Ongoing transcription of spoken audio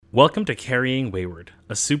Welcome to Carrying Wayward,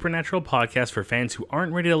 a supernatural podcast for fans who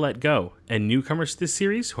aren't ready to let go, and newcomers to this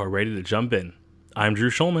series who are ready to jump in. I'm Drew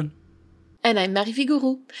Schulman. And I'm Marie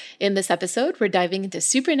Vigourou. In this episode, we're diving into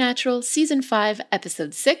Supernatural Season 5,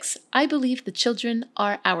 Episode 6, I Believe the Children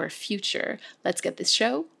Are Our Future. Let's get this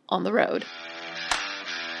show on the road.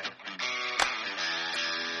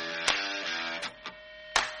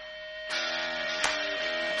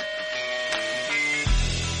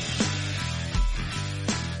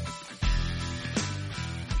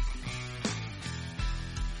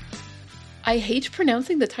 I hate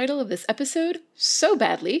pronouncing the title of this episode so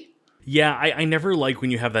badly. Yeah, I never like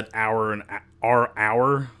when you have that hour and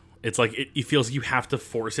hour. It's like, it feels you have to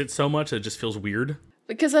force it so much, it just feels weird.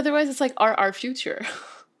 Because otherwise it's like our future.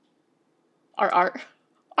 Our.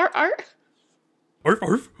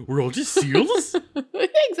 Arf, we're all just seals?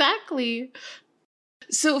 Exactly.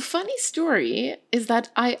 So, funny story is that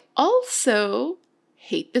I also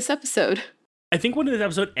hate this episode. I think when this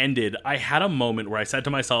episode ended, I had a moment where I said to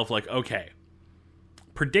myself, like, okay,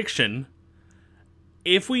 prediction,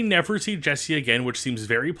 if we never see Jesse again, which seems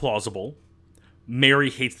very plausible, Mary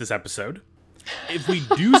hates this episode. If we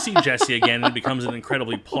do see Jesse again and it becomes an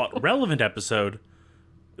incredibly plot-relevant episode,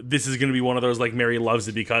 this is going to be one of those, like, Mary loves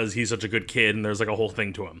it because he's such a good kid and there's, like, a whole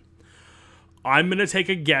thing to him. I'm going to take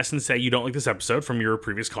a guess and say you don't like this episode from your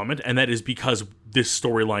previous comment, and that is because this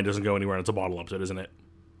storyline doesn't go anywhere and it's a bottle episode, isn't it?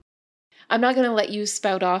 I'm not going to let you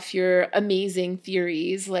spout off your amazing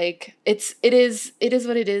theories. Like, it is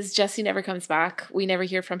what it is. Jesse never comes back. We never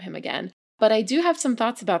hear from him again. But I do have some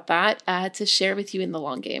thoughts about that to share with you in the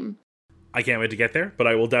long game. I can't wait to get there, but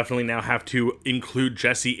I will definitely now have to include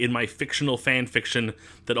Jesse in my fictional fan fiction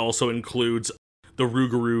that also includes the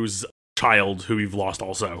Rougarou's child, who we've lost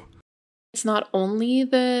also. It's not only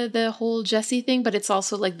the whole Jesse thing, but it's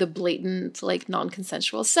also like the blatant, like,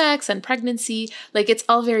 non-consensual sex and pregnancy. Like, it's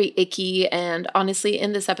all very icky. And honestly,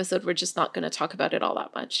 in this episode, we're just not going to talk about it all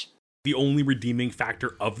that much. The only redeeming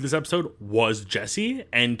factor of this episode was Jesse.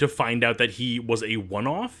 And to find out that he was a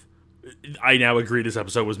one-off, I now agree this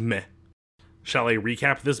episode was meh. Shall I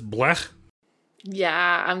recap this blech?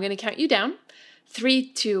 Yeah, I'm going to count you down. 3,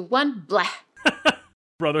 2, 1, bleh.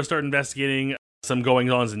 Brothers start investigating some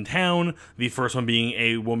goings-ons in town. The first one being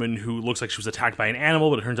a woman who looks like she was attacked by an animal,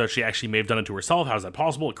 but it turns out she actually may have done it to herself. How is that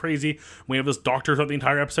possible? Crazy. We have this doctor throughout the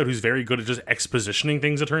entire episode who's very good at just expositioning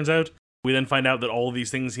things, it turns out. We then find out that all of these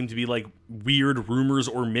things seem to be like weird rumors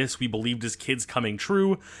or myths we believed as kids coming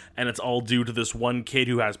true, and it's all due to this one kid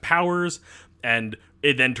who has powers, and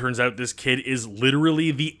it then turns out this kid is literally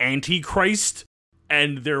the Antichrist,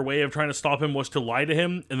 and their way of trying to stop him was to lie to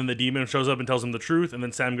him, and then the demon shows up and tells him the truth, and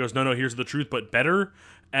then Sam goes, no, here's the truth, but better,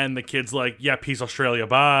 and the kid's like, yeah, peace, Australia,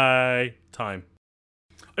 bye, time.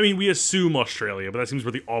 I mean, we assume Australia, but that seems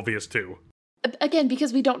really obvious too. Again,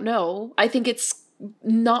 because we don't know, I think it's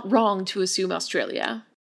not wrong to assume Australia.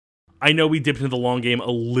 I know we dipped into the long game a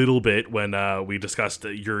little bit when we discussed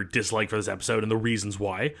your dislike for this episode and the reasons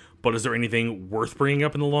why, but is there anything worth bringing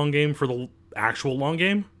up in the long game for the actual long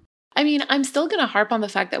game? I mean, I'm still going to harp on the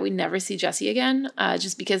fact that we never see Jesse again,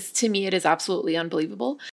 just because to me it is absolutely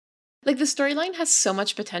unbelievable. Like, the storyline has so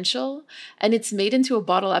much potential, and it's made into a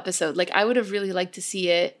bottle episode. Like, I would have really liked to see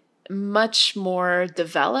it much more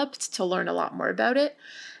developed to learn a lot more about it.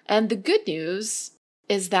 And the good news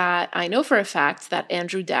is that I know for a fact that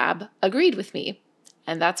Andrew Dabb agreed with me,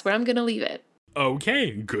 and that's where I'm going to leave it.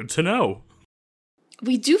 Okay, good to know.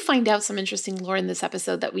 We do find out some interesting lore in this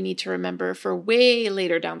episode that we need to remember for way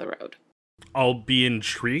later down the road. I'll be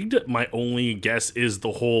intrigued. My only guess is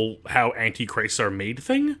the whole how antichrists are made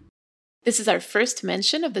thing. This is our first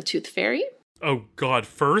mention of the Tooth Fairy. Oh god,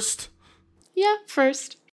 first? Yeah,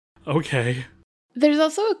 first. Okay. There's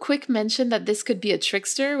also a quick mention that this could be a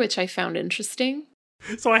trickster, which I found interesting.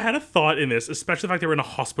 So I had a thought in this, especially the fact they were in a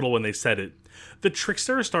hospital when they said it. The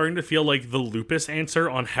trickster is starting to feel like the Lupus answer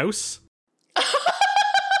on House.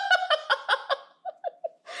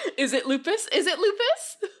 Is it Lupus? Is it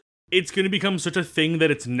Lupus? It's going to become such a thing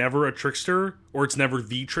that it's never a trickster, or it's never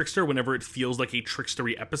the trickster whenever it feels like a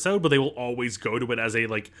trickstery episode, but they will always go to it as a,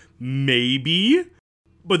 like, maybe.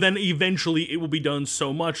 But then eventually it will be done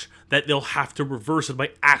so much that they'll have to reverse it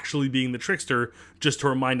by actually being the trickster just to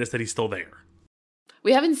remind us that he's still there.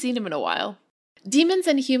 We haven't seen him in a while. Demons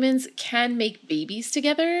and humans can make babies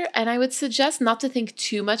together, and I would suggest not to think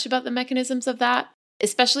too much about the mechanisms of that,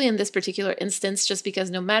 especially in this particular instance, just because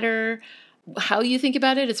no matter how you think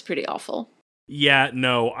about it, it's pretty awful. Yeah,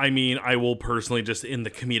 no, I mean, I will personally just, in the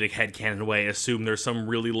comedic headcanon way, assume there's some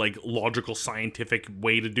really, like, logical, scientific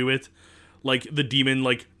way to do it. Like, the demon,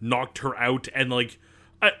 like, knocked her out and, like,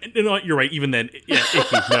 you know what, you're right, even then, yeah,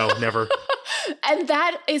 icky, no, never. And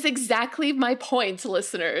that is exactly my point,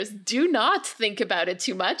 listeners. Do not think about it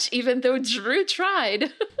too much, even though Drew tried.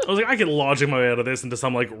 I was like, I can logic my way out of this into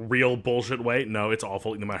some, like, real bullshit way. No, it's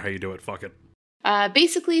awful, no matter how you do it. Fuck it.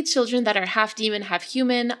 Basically, children that are half demon, half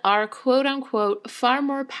human are quote unquote far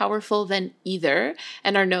more powerful than either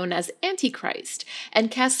and are known as Antichrist. And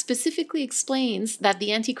Cass specifically explains that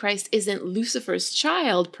the Antichrist isn't Lucifer's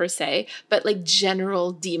child per se, but like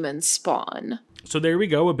general demon spawn. So there we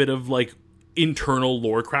go, a bit of like internal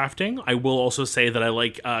lore crafting. I will also say that I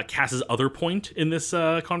like Cass's other point in this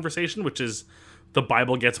conversation, which is the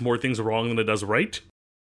Bible gets more things wrong than it does right.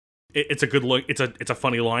 It's a good look. It's a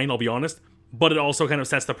funny line, I'll be honest. But it also kind of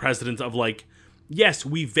sets the precedent of like, yes,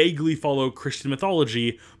 we vaguely follow Christian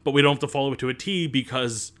mythology, but we don't have to follow it to a T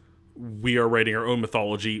because we are writing our own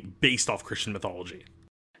mythology based off Christian mythology.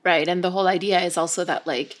 Right, and the whole idea is also that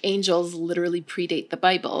like angels literally predate the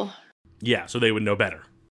Bible. Yeah, so they would know better.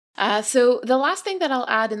 So the last thing that I'll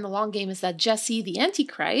add in the long game is that Jesse, the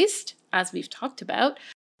Antichrist, as we've talked about,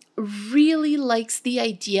 really likes the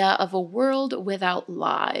idea of a world without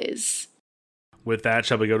lies. With that,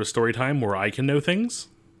 shall we go to story time where I can know things?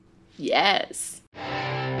 Yes.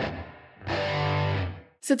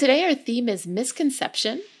 So today our theme is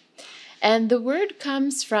misconception, and the word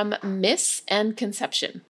comes from mis and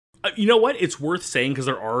conception. You know what? It's worth saying because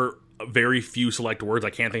there are very few select words, I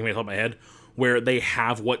can't think of any off my head, where they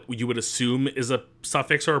have what you would assume is a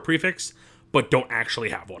suffix or a prefix, but don't actually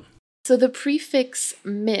have one. So the prefix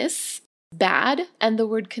mis, bad, and the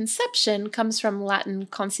word conception comes from Latin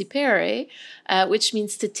concipere, which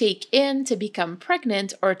means to take in, to become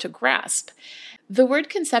pregnant, or to grasp. The word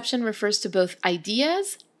conception refers to both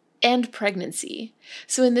ideas and pregnancy.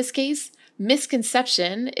 So in this case,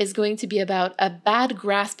 misconception is going to be about a bad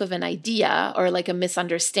grasp of an idea or like a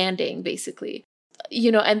misunderstanding, basically.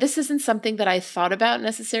 And this isn't something that I thought about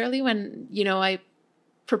necessarily when, I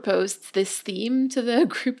proposed this theme to the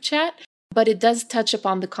group chat. But it does touch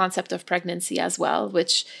upon the concept of pregnancy as well,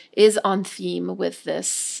 which is on theme with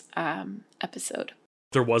this episode.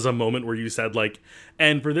 There was a moment where you said, like,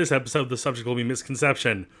 and for this episode, the subject will be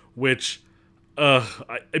misconception, which,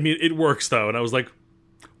 it works, though. And I was like,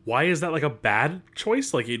 why is that, like, a bad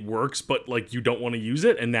choice? Like, it works, but, like, you don't want to use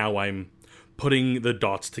it. And now I'm putting the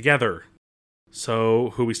dots together.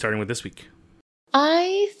 So, who are we starting with this week?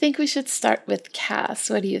 I think we should start with Cass.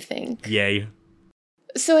 What do you think? Yay.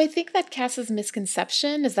 So I think that Cass's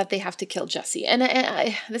misconception is that they have to kill Jesse. And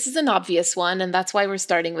this is an obvious one, and that's why we're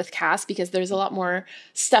starting with Cass, because there's a lot more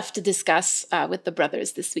stuff to discuss with the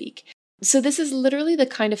brothers this week. So this is literally the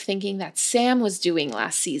kind of thinking that Sam was doing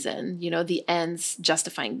last season, the ends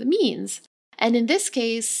justifying the means. And in this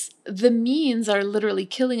case, the means are literally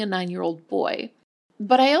killing a 9-year-old boy.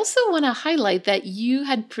 But I also want to highlight that you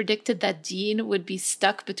had predicted that Dean would be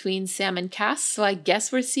stuck between Sam and Cass, so I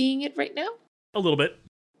guess we're seeing it right now? A little bit.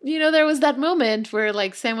 There was that moment where,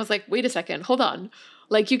 like, Sam was like, wait a second, hold on.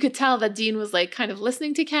 Like, you could tell that Dean was, like, kind of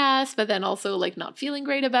listening to Cass, but then also, like, not feeling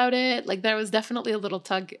great about it. Like, there was definitely a little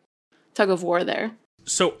tug of war there.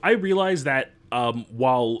 So I realized that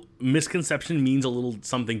while misconception means a little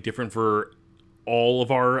something different for all of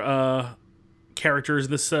our characters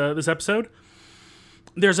this episode,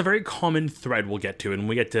 there's a very common thread we'll get to. And when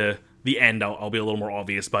we get to the end, I'll be a little more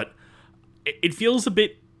obvious, but it feels a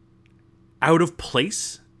bit out of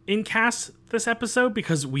place in Cass this episode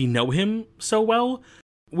because we know him so well.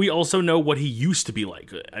 We also know what he used to be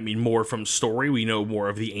like. I mean, more from story. We know more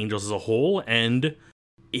of the angels as a whole, and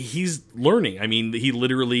he's learning. I mean, he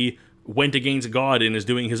literally went against God and is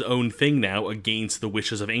doing his own thing now against the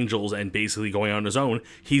wishes of angels and basically going on his own.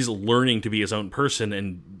 He's learning to be his own person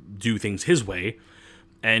and do things his way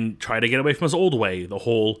and try to get away from his old way, the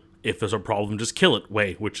whole if there's a problem, just kill it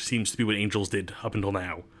way, which seems to be what angels did up until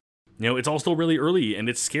now. It's all still really early, and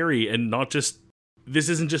it's scary, and this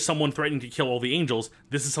isn't just someone threatening to kill all the angels,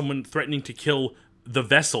 this is someone threatening to kill the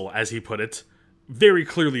vessel, as he put it, very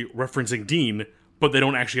clearly referencing Dean, but they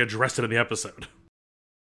don't actually address it in the episode.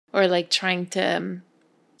 Or, like, trying to,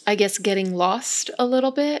 I guess, getting lost a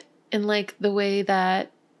little bit in, like, the way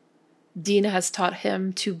that Dean has taught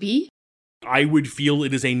him to be. I would feel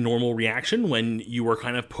it is a normal reaction when you are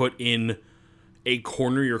kind of put in a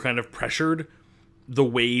corner, you're kind of pressured. The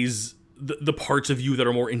ways, the parts of you that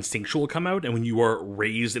are more instinctual come out, and when you are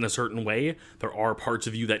raised in a certain way, there are parts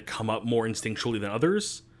of you that come up more instinctually than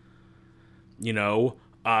others.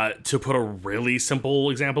 To put a really simple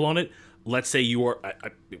example on it, let's say you are,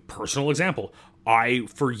 a personal example, I,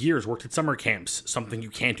 for years, worked at summer camps. Something you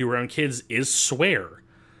can't do around kids is swear.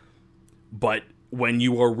 But when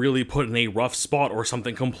you are really put in a rough spot or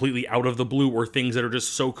something completely out of the blue or things that are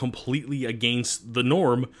just so completely against the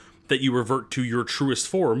norm, that you revert to your truest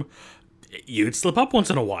form, you'd slip up once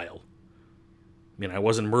in a while. I mean, I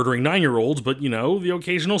wasn't murdering 9-year-olds, but, the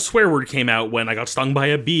occasional swear word came out when I got stung by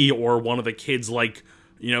a bee or one of the kids,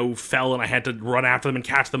 fell and I had to run after them and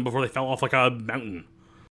catch them before they fell off like a mountain.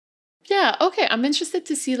 Yeah, okay. I'm interested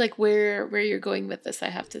to see where you're going with this, I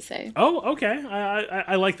have to say. Oh, okay.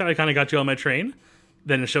 I like that I kind of got you on my train.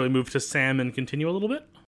 Then shall we move to Sam and continue a little bit?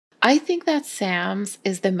 I think that Sam's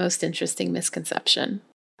is the most interesting misconception.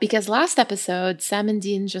 Because last episode, Sam and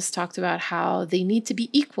Dean just talked about how they need to be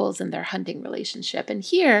equals in their hunting relationship. And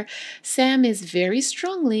here, Sam is very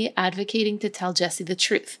strongly advocating to tell Jesse the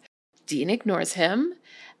truth. Dean ignores him.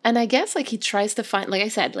 And I guess he tries to find, like I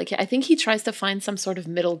said, I think he tries to find some sort of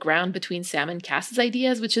middle ground between Sam and Cass's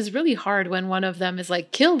ideas, which is really hard when one of them is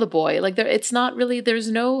kill the boy. It's not really, there's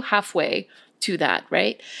no halfway to that,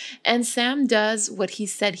 right? And Sam does what he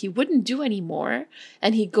said he wouldn't do anymore,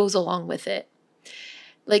 and he goes along with it.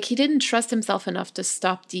 He didn't trust himself enough to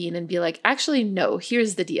stop Dean and be like, actually, no,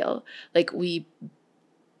 here's the deal. We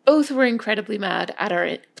both were incredibly mad at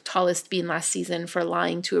our tallest bean last season for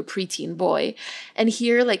lying to a preteen boy. And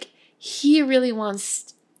here, he really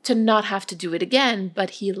wants to not have to do it again,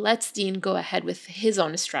 but he lets Dean go ahead with his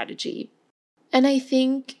own strategy. And I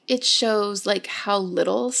think it shows how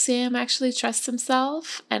little Sam actually trusts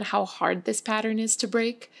himself and how hard this pattern is to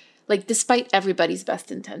break, despite everybody's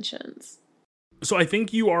best intentions. So I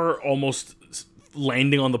think you are almost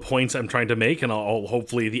landing on the points I'm trying to make, and I'll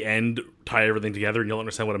hopefully at the end tie everything together and you'll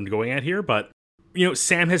understand what I'm going at here. But,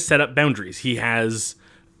 Sam has set up boundaries. He has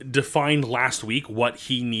defined last week what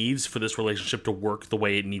he needs for this relationship to work the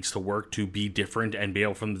way it needs to work, to be different and be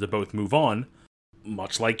able for them to both move on.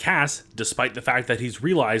 Much like Cass, despite the fact that he's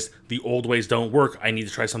realized the old ways don't work, I need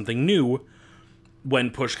to try something new. When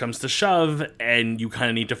push comes to shove and you kind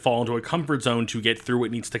of need to fall into a comfort zone to get through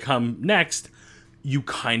what needs to come next, you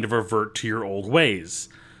kind of revert to your old ways.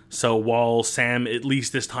 So while Sam, at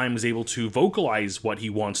least this time, is able to vocalize what he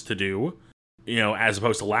wants to do, as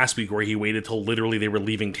opposed to last week where he waited till literally they were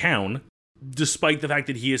leaving town, despite the fact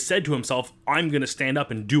that he has said to himself, I'm going to stand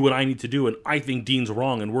up and do what I need to do, and I think Dean's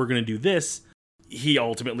wrong, and we're going to do this, he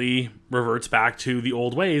ultimately reverts back to the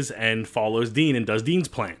old ways and follows Dean and does Dean's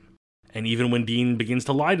plan. And even when Dean begins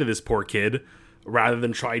to lie to this poor kid, rather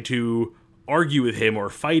than try to argue with him or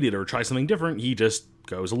fight it or try something different, he just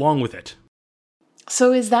goes along with it.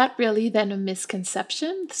 So is that really then a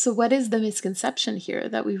misconception? So what is the misconception here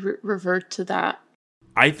that we revert to that?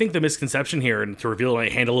 I think the misconception here, and to reveal my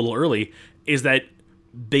hand a little early, is that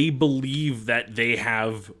they believe that they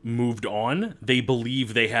have moved on. They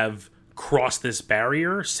believe they have crossed this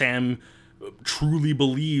barrier. Sam truly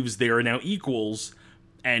believes they are now equals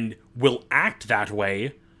and will act that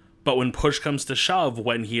way. But when push comes to shove,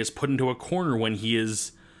 when he is put into a corner, when he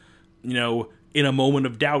is, in a moment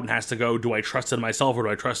of doubt and has to go, do I trust in myself or do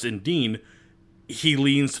I trust in Dean? He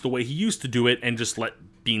leans to the way he used to do it and just let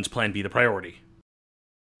Dean's plan be the priority.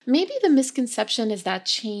 Maybe the misconception is that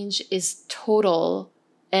change is total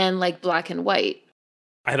and black and white.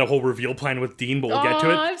 I had a whole reveal plan with Dean, but we'll get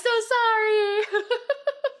to it. I'm so sorry.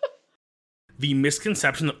 The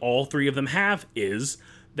misconception that all three of them have is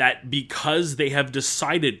that because they have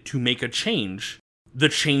decided to make a change, the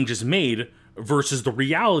change is made, versus the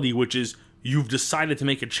reality, which is you've decided to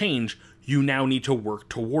make a change, you now need to work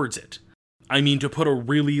towards it. I mean, to put a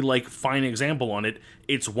really fine example on it,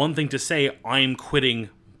 it's one thing to say, I'm quitting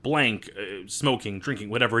blank, smoking, drinking,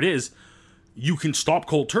 whatever it is. You can stop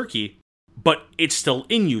cold turkey, but it's still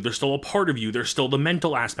in you. There's still a part of you. There's still the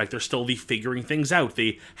mental aspect. There's still the figuring things out.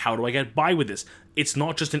 The how do I get by with this? It's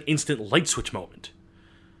not just an instant light switch moment.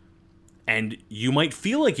 And you might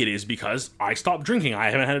feel like it is because I stopped drinking. I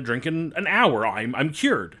haven't had a drink in an hour. I'm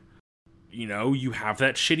cured. You have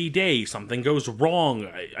that shitty day. Something goes wrong.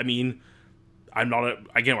 I mean, I'm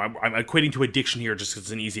equating to addiction here just because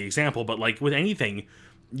it's an easy example. But with anything,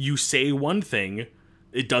 you say one thing,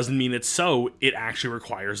 it doesn't mean it's so. It actually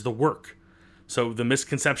requires the work. So the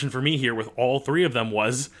misconception for me here with all three of them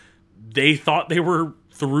was they thought they were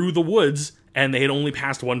through the woods and they had only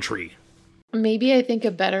passed one tree. Maybe I think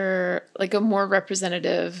a better, a more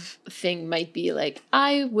representative thing might be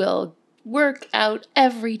I will work out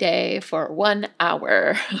every day for 1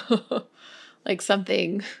 hour.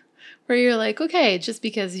 Something where you're okay, just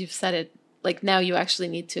because you've said it, now you actually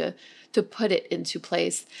need to put it into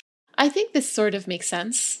place. I think this sort of makes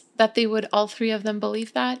sense that they would, all three of them,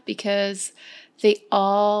 believe that because they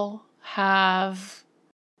all have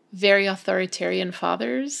very authoritarian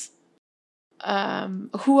fathers.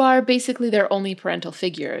 Who are basically their only parental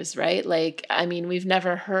figures, right? We've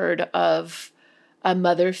never heard of a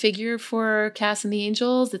mother figure for Cass and the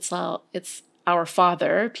Angels. It's our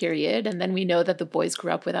father, period. And then we know that the boys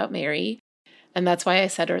grew up without Mary. And that's why I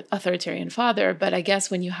said authoritarian father. But I guess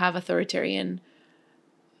when you have authoritarian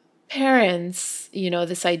parents,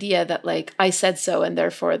 this idea that like, I said so and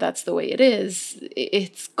therefore that's the way it is,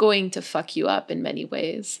 it's going to fuck you up in many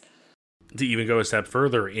ways. To even go a step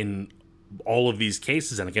further in all of these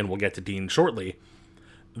cases, and again, we'll get to Dean shortly,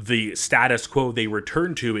 the status quo they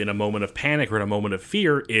return to in a moment of panic or in a moment of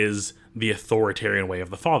fear is the authoritarian way of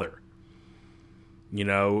the father.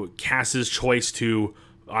 Cass's choice to,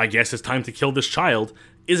 I guess it's time to kill this child,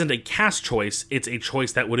 isn't a Cass choice. It's a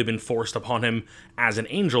choice that would have been forced upon him as an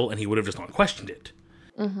angel, and he would have just not questioned it.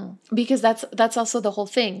 Mm-hmm. Because that's also the whole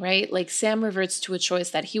thing, right? Like Sam reverts to a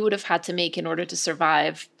choice that he would have had to make in order to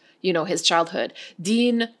survive, his childhood.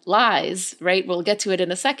 Dean lies, right? We'll get to it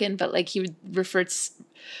in a second, but like he reverts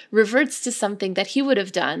to something that he would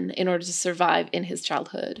have done in order to survive in his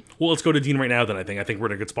childhood. Well, let's go to Dean right now then, I think we're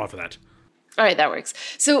in a good spot for that. All right, that works.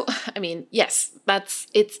 So, yes,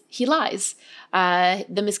 he lies.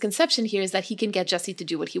 The misconception here is that he can get Jesse to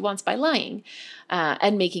do what he wants by lying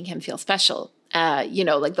and making him feel special.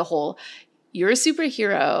 Like the whole, you're a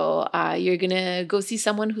superhero, you're going to go see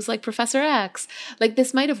someone who's like Professor X. Like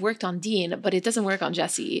this might have worked on Dean, but it doesn't work on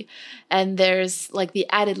Jesse. And there's like the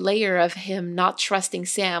added layer of him not trusting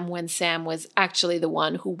Sam when Sam was actually the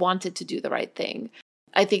one who wanted to do the right thing.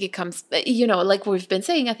 I think it comes, like we've been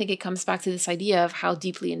saying, I think it comes back to this idea of how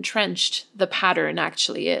deeply entrenched the pattern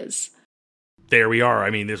actually is. There we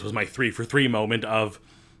are. This was my 3 for 3 moment of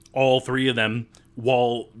all three of them.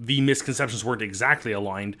 While the misconceptions weren't exactly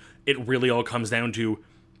aligned, it really all comes down to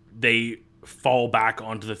they fall back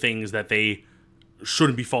onto the things that they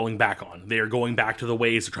shouldn't be falling back on. They are going back to the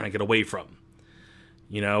ways they're trying to get away from.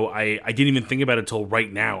 I didn't even think about it until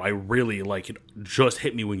right now. I really, it just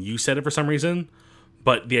hit me when you said it for some reason.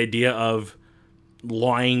 But the idea of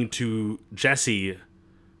lying to Jesse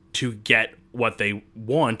to get what they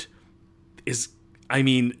want is,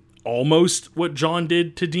 almost what John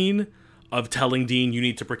did to Dean, of telling Dean, you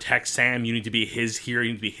need to protect Sam, you need to be his hero,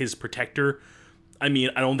 you need to be his protector. I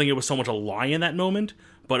don't think it was so much a lie in that moment,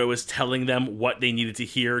 but it was telling them what they needed to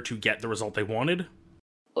hear to get the result they wanted.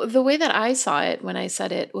 The way that I saw it when I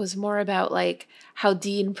said it was more about like how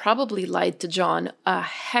Dean probably lied to John a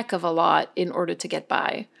heck of a lot in order to get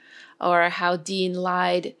by, or how Dean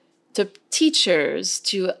lied to teachers,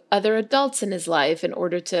 to other adults in his life in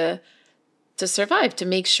order to survive, to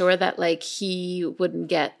make sure that like he wouldn't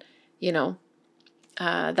get,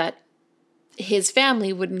 that his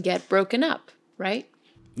family wouldn't get broken up, right?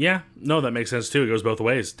 Yeah, no, that makes sense too. It goes both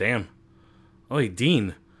ways. Damn. Oh,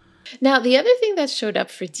 Dean. Now, the other thing that showed up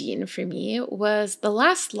for Dean for me was the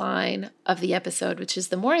last line of the episode, which is,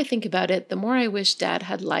 the more I think about it, the more I wish Dad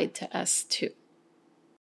had lied to us too.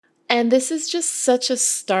 And this is just such a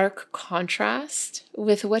stark contrast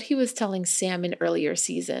with what he was telling Sam in earlier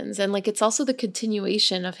seasons. And like, it's also the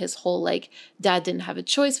continuation of his whole, like, Dad didn't have a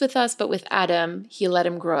choice with us, but with Adam, he let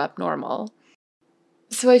him grow up normal.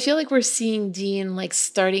 So I feel like we're seeing Dean like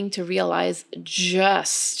starting to realize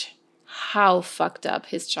just how fucked up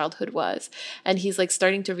his childhood was. And he's like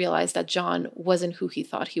starting to realize that John wasn't who he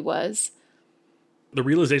thought he was. The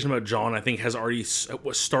realization about John, I think, has already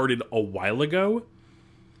started a while ago.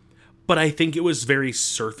 But I think it was very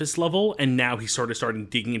surface level, and now he started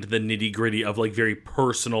digging into the nitty gritty of like very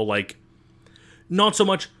personal, like, not so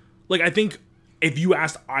much, like, I think if you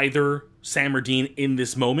asked either Sam or Dean in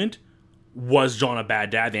this moment, was John a bad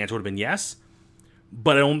dad? The answer would have been yes.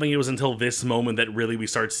 But I don't think it was until this moment that really we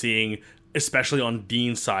start seeing, especially on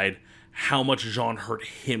Dean's side, how much John hurt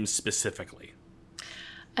him specifically.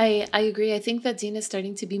 I agree. I think that Dean is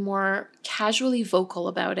starting to be more casually vocal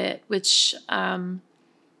about it, which,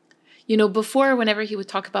 before, whenever he would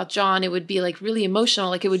talk about John, it would be like really emotional.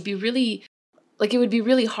 Like it would be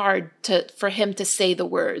really hard for him to say the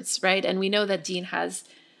words, right? And we know that Dean has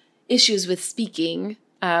issues with speaking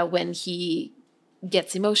when he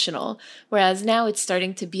gets emotional, whereas now it's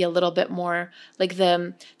starting to be a little bit more like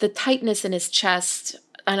the tightness in his chest.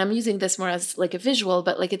 And I'm using this more as like a visual,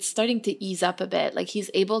 but like it's starting to ease up a bit. Like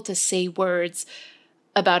he's able to say words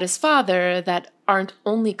about his father that aren't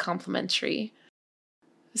only complimentary.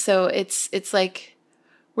 So it's like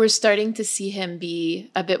we're starting to see him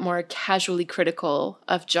be a bit more casually critical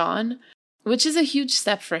of John, which is a huge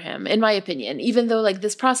step for him, in my opinion, even though like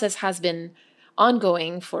this process has been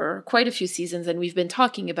ongoing for quite a few seasons and we've been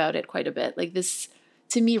talking about it quite a bit. Like this,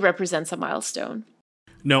 to me, represents a milestone.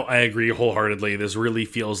 No, I agree wholeheartedly. This really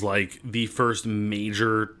feels like the first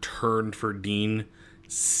major turn for Dean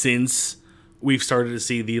since we've started to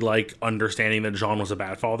see the like understanding that John was a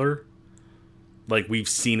bad father. Like we've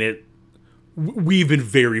seen it we've been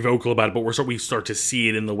very vocal about it, but we start to see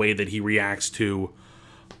it in the way that he reacts to.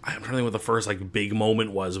 I'm trying to think what the first like big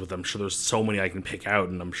moment was with. I'm sure there's so many I can pick out,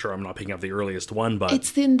 and I'm sure I'm not picking out the earliest one, but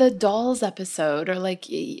It's in the dolls episode, or like,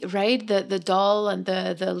 right, the doll and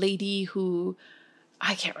the lady who,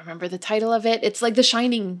 I can't remember the title of it. It's like The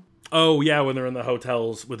Shining. Oh yeah, when they're in the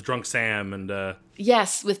hotels with Drunk Sam and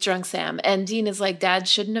Yes, with Drunk Sam, and Dean is like, Dad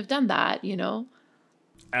shouldn't have done that, you know.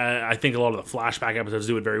 I think a lot of the flashback episodes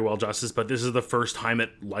do it very well justice, but this is the first time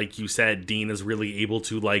that, like you said, Dean is really able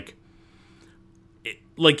to like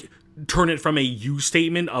turn it from a you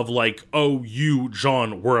statement of like, oh, you,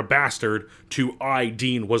 John, were a bastard, to I,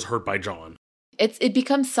 Dean, was hurt by John. It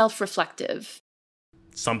becomes self-reflective.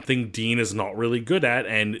 Something Dean is not really good at,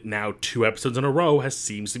 and now 2 episodes in a row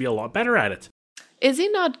seems to be a lot better at it. Is he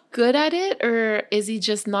not good at it, or is he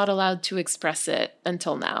just not allowed to express it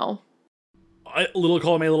until now? Little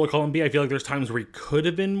column A, little column B, I feel like there's times where he could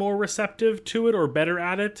have been more receptive to it or better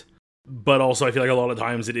at it. But also I feel like a lot of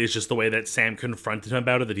times it is just the way that Sam confronted him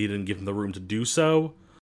about it that he didn't give him the room to do so.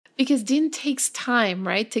 Because Dean takes time,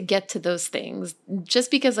 right, to get to those things. Just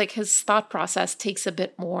because like his thought process takes a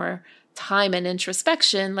bit more time and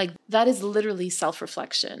introspection, like that is literally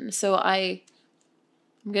self-reflection. So I'm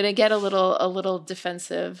going to get a little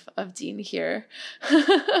defensive of Dean here.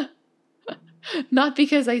 Not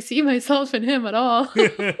because I see myself in him at all.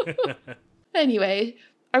 Anyway,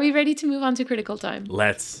 are we ready to move on to critical time?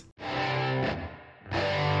 Let's.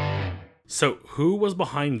 So, who was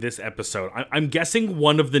behind this episode? I'm guessing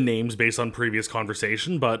one of the names based on previous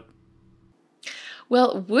conversation, but...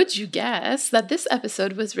 Well, would you guess that this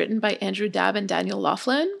episode was written by Andrew Dabb and Daniel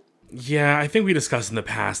Laughlin? Yeah, I think we discussed in the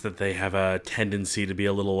past that they have a tendency to be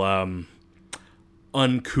a little,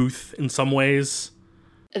 uncouth in some ways.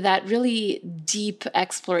 That really deep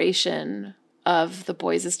exploration of the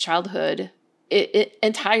boys' childhood, it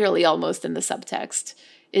entirely almost in the subtext,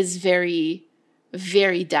 is very,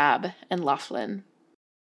 very Dabb and Laughlin.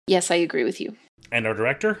 Yes, I agree with you. And our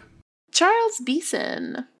director? Charles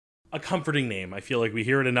Beeson. A comforting name. I feel like we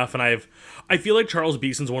hear it enough, and I feel like Charles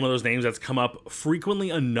Beeson's one of those names that's come up frequently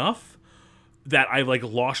enough that I've like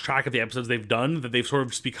lost track of the episodes they've done, that they've sort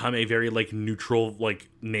of just become a very like neutral like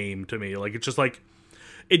name to me. Like it's just like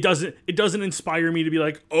it doesn't inspire me to be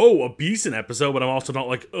like, oh, a Beeson episode, but I'm also not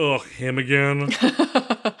like, ugh, him again.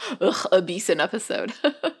 Ugh, a Beeson episode.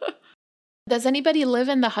 Does anybody live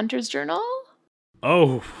in the Hunter's Journal?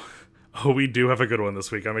 Oh, we do have a good one this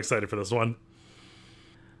week. I'm excited for this one.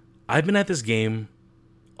 I've been at this game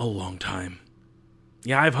a long time.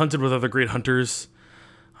 Yeah, I've hunted with other great hunters.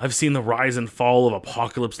 I've seen the rise and fall of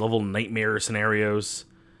apocalypse-level nightmare scenarios.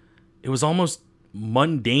 It was almost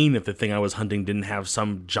mundane if the thing I was hunting didn't have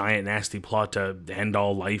some giant nasty plot to end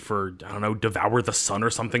all life or, I don't know, devour the sun or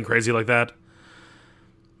something crazy like that.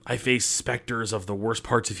 I faced specters of the worst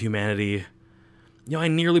parts of humanity. You know, I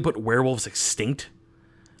nearly put werewolves extinct.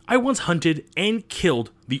 I once hunted and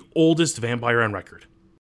killed the oldest vampire on record.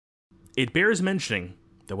 It bears mentioning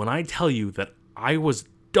that when I tell you that I was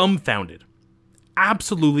dumbfounded,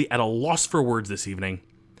 absolutely at a loss for words this evening,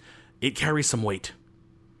 it carries some weight.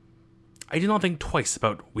 I did not think twice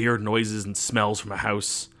about weird noises and smells from a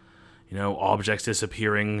house, you know, objects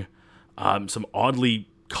disappearing, some oddly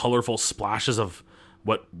colorful splashes of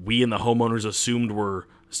what we and the homeowners assumed were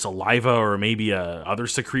saliva or maybe other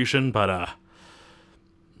secretion, but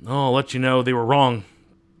I'll let you know they were wrong.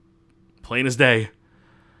 Plain as day.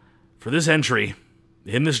 For this entry,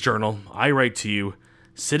 in this journal, I write to you,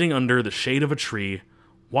 sitting under the shade of a tree,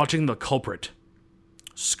 watching the culprit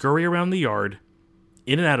scurry around the yard,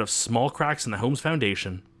 in and out of small cracks in the home's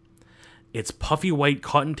foundation, its puffy white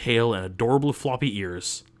cotton tail and adorable floppy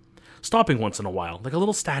ears, stopping once in a while, like a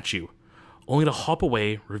little statue, only to hop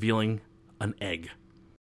away, revealing an egg.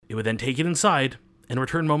 It would then take it inside, and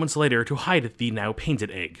return moments later to hide the now painted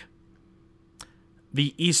egg.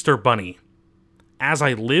 The Easter Bunny. As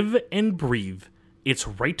I live and breathe, it's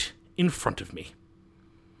right in front of me.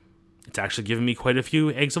 It's actually given me quite a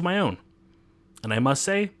few eggs of my own. And I must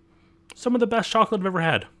say, some of the best chocolate I've ever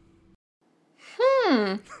had.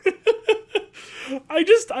 I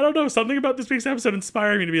don't know, something about this week's episode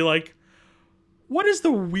inspired me to be like, what is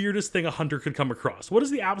the weirdest thing a hunter could come across? What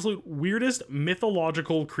is the absolute weirdest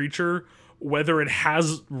mythological creature, whether it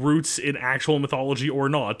has roots in actual mythology or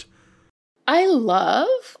not? I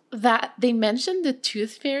love that they mentioned the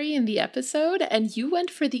Tooth Fairy in the episode, and you went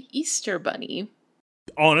for the Easter Bunny.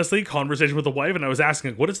 Honestly, conversation with the wife, and I was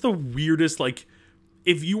asking, what is the weirdest, like,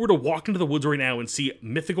 if you were to walk into the woods right now and see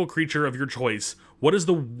mythical creature of your choice, what is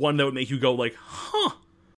the one that would make you go like, huh?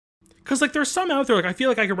 Because, like, there's some out there, like, I feel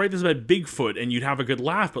like I could write this about Bigfoot and you'd have a good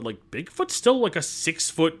laugh, but, like, Bigfoot's still, like, a 6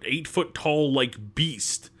 foot, 8 foot tall, like,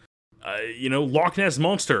 beast. Loch Ness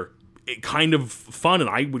Monster, kind of fun and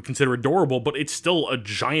I would consider adorable, but it's still a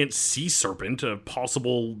giant sea serpent, a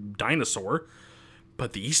possible dinosaur.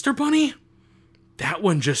 But the Easter Bunny? That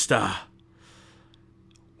one just, what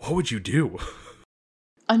would you do?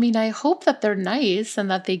 I mean, I hope that they're nice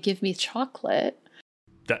and that they give me chocolate.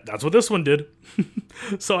 That's what this one did.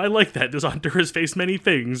 So I like that. This hunter has faced many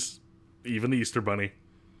things, even the Easter Bunny.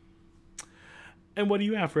 And what do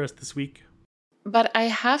you have for us this week? But I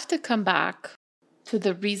have to come back to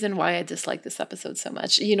the reason why I dislike this episode so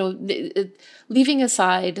much. Leaving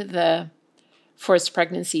aside the forced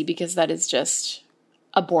pregnancy, because that is just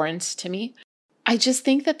abhorrent to me. I just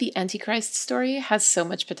think that the Antichrist story has so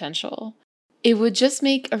much potential. It would just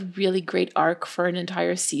make a really great arc for an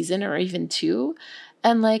entire season or even 2.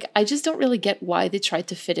 And I just don't really get why they tried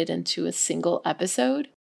to fit it into a single episode.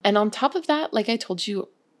 And on top of that, like I told you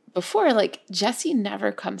before, Jesse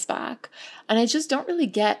never comes back. And I just don't really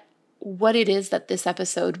get what it is that this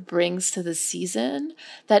episode brings to the season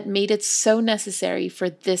that made it so necessary for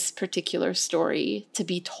this particular story to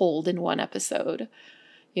be told in one episode.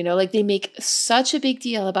 They make such a big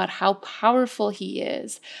deal about how powerful he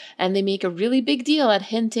is. And they make a really big deal at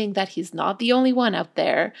hinting that he's not the only one out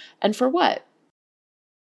there. And for what?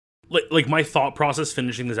 Like my thought process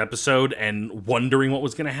finishing this episode and wondering what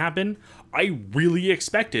was going to happen, I really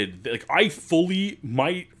expected,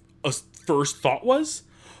 my first thought was,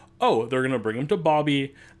 oh, they're going to bring him to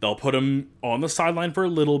Bobby, they'll put him on the sideline for a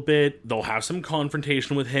little bit, they'll have some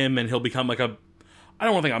confrontation with him, and he'll become I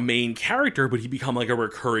don't want to think a main character, but he become a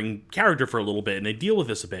recurring character for a little bit, and they deal with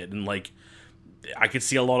this a bit, and I could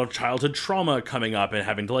see a lot of childhood trauma coming up and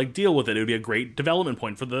having to deal with it. It would be a great development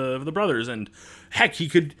point for the brothers, and heck, he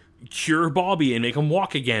could cure Bobby and make him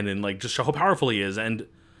walk again and just show how powerful he is. And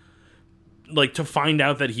to find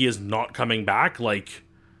out that he is not coming back,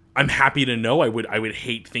 I'm happy to know. I would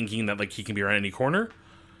hate thinking that he can be around any corner,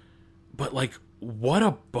 but what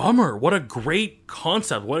a bummer. What a great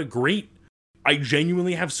concept. What a great, I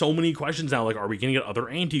genuinely have so many questions now. Are we gonna get other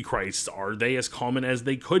Antichrists? Are they as common as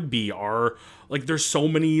they could be? There's so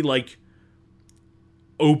many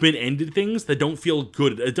open-ended things that don't feel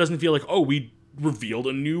good. It doesn't feel we revealed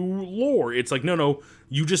a new lore. It's no,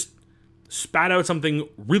 you just spat out something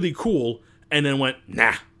really cool and then went,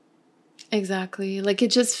 nah. Exactly.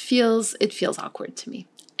 It feels awkward to me.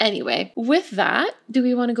 Anyway, with that, do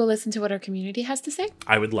we want to go listen to what our community has to say?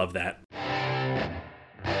 I would love that.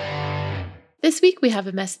 This week we have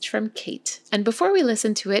a message from Kate, and before we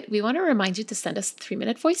listen to it, we want to remind you to send us a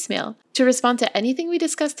 3-minute voicemail. To respond to anything we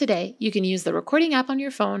discussed today, you can use the recording app on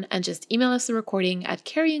your phone and just email us the recording at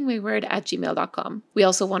carryingwayward@gmail.com. We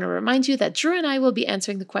also want to remind you that Drew and I will be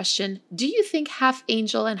answering the question, do you think half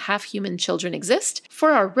angel and half human children exist?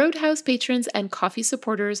 For our Roadhouse patrons and coffee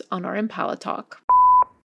supporters on our Impala Talk.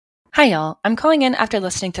 Hi y'all, I'm calling in after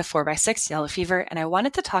listening to 4x6 Yellow Fever, and I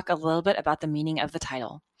wanted to talk a little bit about the meaning of the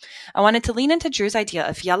title. I wanted to lean into Drew's idea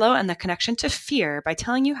of yellow and the connection to fear by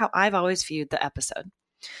telling you how I've always viewed the episode.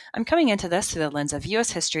 I'm coming into this through the lens of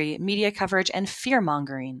US history, media coverage, and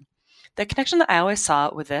fear-mongering. The connection that I always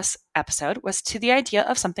saw with this episode was to the idea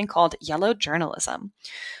of something called yellow journalism,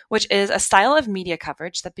 which is a style of media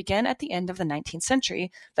coverage that began at the end of the 19th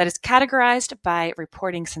century that is categorized by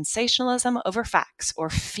reporting sensationalism over facts or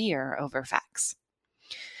fear over facts.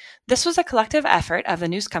 This was a collective effort of the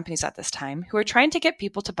news companies at this time who were trying to get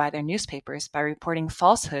people to buy their newspapers by reporting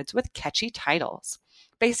falsehoods with catchy titles.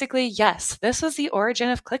 Basically, yes, this was the origin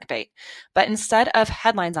of clickbait, but instead of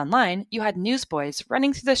headlines online, you had newsboys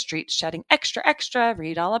running through the streets shouting, "Extra, extra,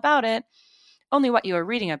 read all about it." Only what you were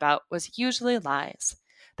reading about was usually lies.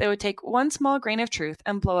 They would take one small grain of truth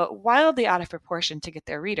and blow it wildly out of proportion to get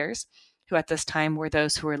their readers, who at this time were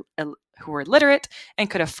those who were literate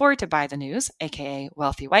and could afford to buy the news, aka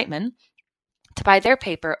wealthy white men, to buy their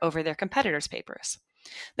paper over their competitors' papers.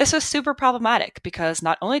 This was super problematic because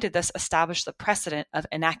not only did this establish the precedent of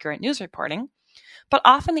inaccurate news reporting, but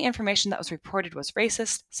often the information that was reported was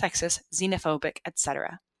racist, sexist, xenophobic,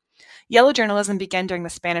 etc. Yellow journalism began during the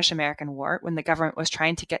Spanish-American War when the government was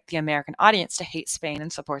trying to get the American audience to hate Spain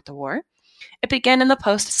and support the war. It began in the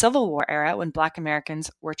post-Civil War era when Black Americans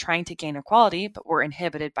were trying to gain equality but were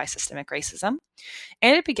inhibited by systemic racism.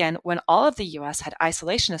 And it began when all of the U.S. had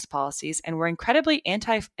isolationist policies and were incredibly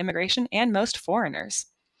anti-immigration and most foreigners.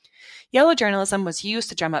 Yellow journalism was used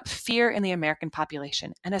to drum up fear in the American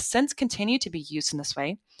population and has since continued to be used in this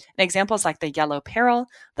way. And examples like the Yellow Peril,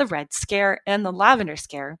 the Red Scare, and the Lavender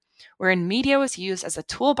Scare wherein media was used as a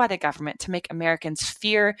tool by the government to make Americans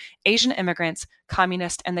fear Asian immigrants,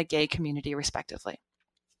 communists, and the gay community, respectively.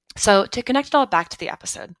 So, to connect it all back to the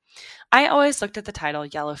episode, I always looked at the title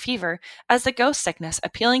Yellow Fever as the ghost sickness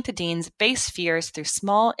appealing to Dean's base fears through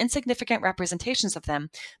small, insignificant representations of them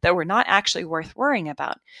that were not actually worth worrying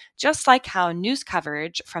about, just like how news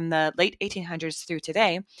coverage from the late 1800s through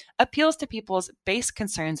today appeals to people's base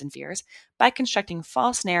concerns and fears by constructing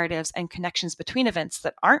false narratives and connections between events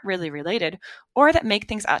that aren't really related or that make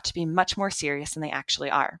things out to be much more serious than they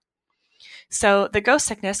actually are. So the ghost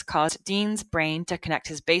sickness caused Dean's brain to connect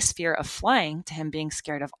his base fear of flying to him being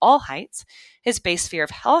scared of all heights, his base fear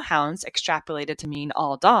of hellhounds extrapolated to mean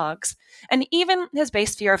all dogs, and even his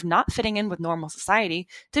base fear of not fitting in with normal society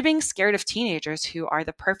to being scared of teenagers who are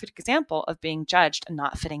the perfect example of being judged and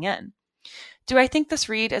not fitting in. Do I think this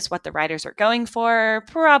read is what the writers are going for?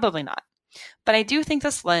 Probably not. But I do think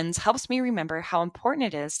this lens helps me remember how important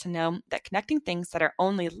it is to know that connecting things that are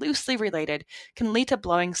only loosely related can lead to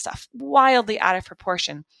blowing stuff wildly out of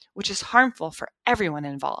proportion, which is harmful for everyone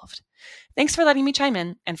involved. Thanks for letting me chime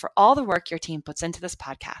in and for all the work your team puts into this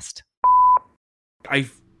podcast. I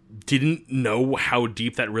didn't know how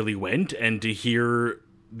deep that really went, and to hear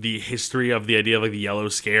the history of the idea of like the yellow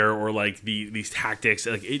scare or like these tactics,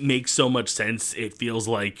 like it makes so much sense. It feels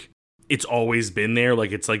like it's always been there.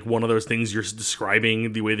 Like it's like one of those things you're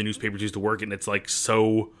describing the way the newspapers used to work, and it's like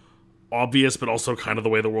so obvious, but also kind of the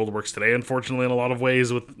way the world works today, unfortunately, in a lot of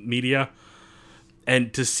ways with media.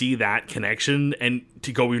 And to see that connection and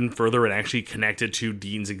to go even further and actually connect it to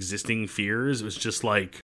Dean's existing fears was just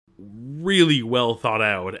like really well thought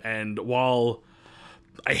out. And while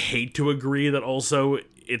I hate to agree that also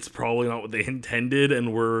it's probably not what they intended, and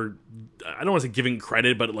I don't want to say giving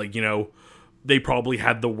credit, but like, you know, they probably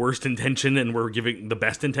had the worst intention and were giving the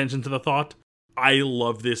best intention to the thought. I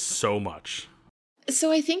love this so much.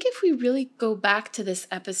 So I think if we really go back to this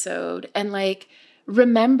episode and like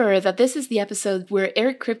remember that this is the episode where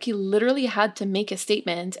Eric Kripke literally had to make a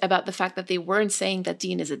statement about the fact that they weren't saying that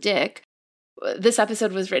Dean is a dick. This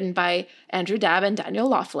episode was written by Andrew Dabb and Daniel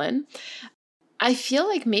Laughlin. I feel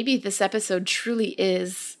like maybe this episode truly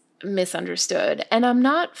is misunderstood, and I'm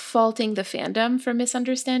not faulting the fandom for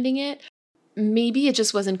misunderstanding it. Maybe it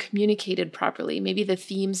just wasn't communicated properly. Maybe the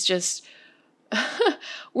themes just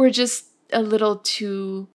were just a little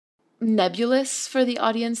too nebulous for the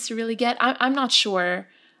audience to really get. I'm not sure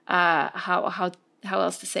how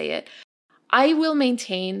else to say it. I will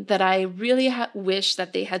maintain that I really wish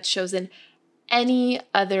that they had chosen any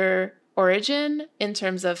other origin in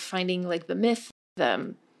terms of finding like the myth,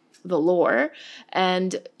 the lore,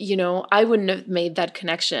 and you know, I wouldn't have made that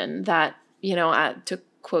connection that, you know, to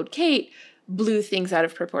quote Kate, blew things out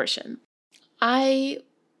of proportion. I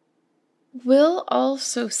will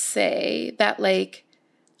also say that like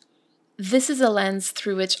this is a lens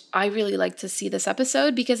through which I really like to see this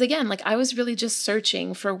episode, because again, like I was really just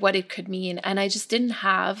searching for what it could mean, and I just didn't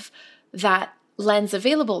have that lens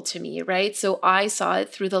available to me, right? So I saw it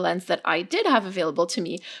through the lens that I did have available to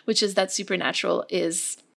me, which is that Supernatural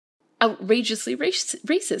is outrageously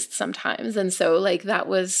racist sometimes. And so like that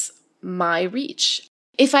was my reach.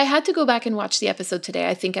 If I had to go back and watch the episode today,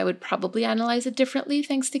 I think I would probably analyze it differently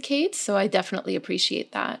thanks to Kate. So I definitely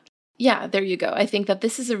appreciate that. Yeah, there you go. I think that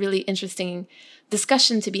this is a really interesting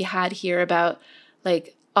discussion to be had here about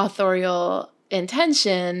like authorial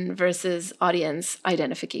intention versus audience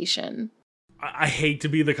identification. I hate to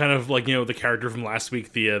be the kind of like, you know, the character from last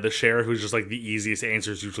week, the sheriff who's just like the easiest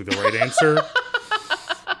answer is usually the right answer.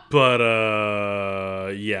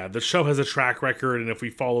 But yeah, the show has a track record, and if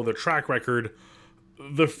we follow the track record,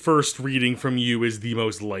 the first reading from you is the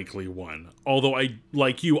most likely one. Although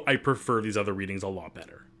I prefer these other readings a lot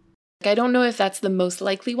better. I don't know if that's the most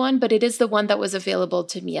likely one, but it is the one that was available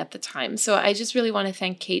to me at the time. So I just really want to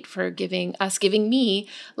thank Kate for giving me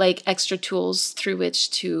like extra tools through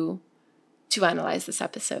which to analyze this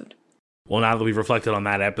episode. Well, now that we've reflected on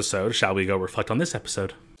that episode, shall we go reflect on this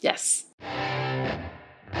episode? Yes.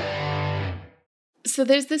 So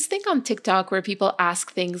there's this thing on TikTok where people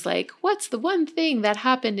ask things like, what's the one thing that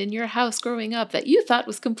happened in your house growing up that you thought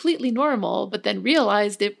was completely normal, but then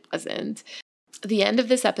realized it wasn't? The end of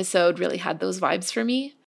this episode really had those vibes for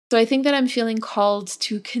me. So I think that I'm feeling called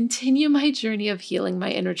to continue my journey of healing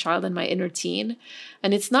my inner child and my inner teen.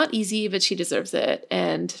 And it's not easy, but she deserves it.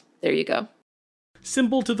 And there you go.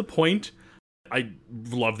 Simple to the point. I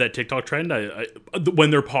love that TikTok trend. I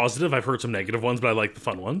when they're positive, I've heard some negative ones, but I like the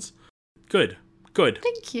fun ones. Good.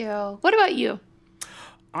 Thank you. What about you?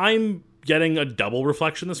 I'm getting a double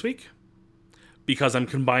reflection this week because I'm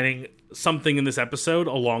combining something in this episode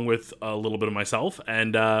along with a little bit of myself.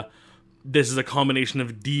 And this is a combination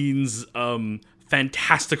of Dean's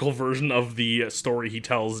fantastical version of the story he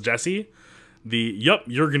tells Jesse. Yup,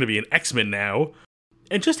 you're going to be an X-Men now.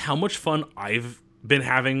 And just how much fun I've been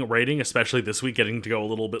having writing, especially this week, getting to go a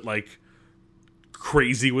little bit like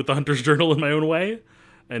crazy with the Hunter's Journal in my own way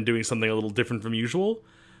and doing something a little different from usual.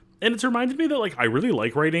 And it's reminded me that like I really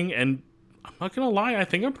like writing, and I'm not gonna lie, I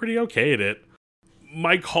think I'm pretty okay at it.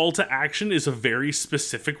 My call to action is a very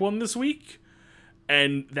specific one this week,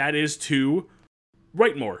 and that is to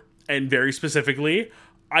write more. And very specifically,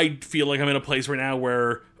 I feel like I'm in a place right now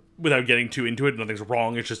where, without getting too into it, nothing's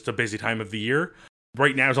wrong, it's just a busy time of the year.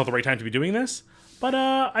 Right now is not the right time to be doing this, but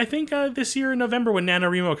I think this year in November when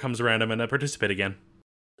NaNoWriMo comes around, I'm gonna participate again.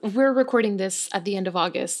 We're recording this at the end of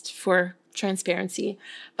August for transparency,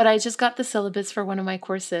 but I just got the syllabus for one of my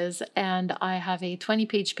courses, and I have a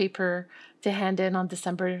 20-page paper to hand in on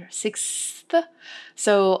December 6th.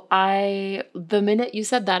 So the minute you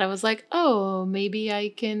said that, I was like, oh, maybe I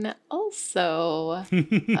can also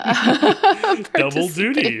double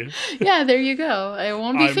duty. Yeah, there you go. It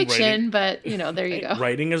won't be fiction, writing. But there you go.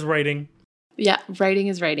 Writing is writing. Yeah, writing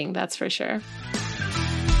is writing, that's for sure.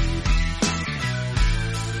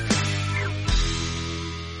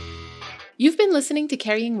 You've been listening to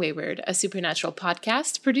Carrying Wayward, a supernatural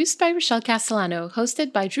podcast produced by Rochelle Castellano,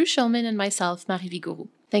 hosted by Drew Shulman and myself, Marie Vigourou.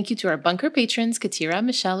 Thank you to our bunker patrons, Katira,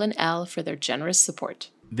 Michelle, and Elle, for their generous support.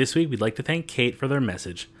 This week, we'd like to thank Kate for their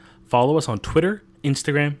message. Follow us on Twitter,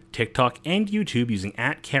 Instagram, TikTok, and YouTube using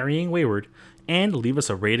 @CarryingWayward, and leave us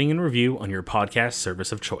a rating and review on your podcast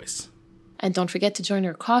service of choice. And don't forget to join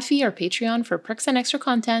our Ko-fi or Patreon for perks and extra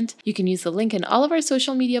content. You can use the link in all of our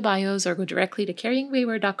social media bios or go directly to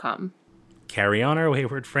carryingwayward.com. Carry on, our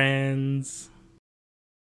wayward friends.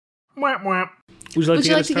 Mwah, mwah. Would you like to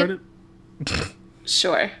get us started?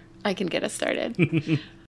 Sure, I can get us started.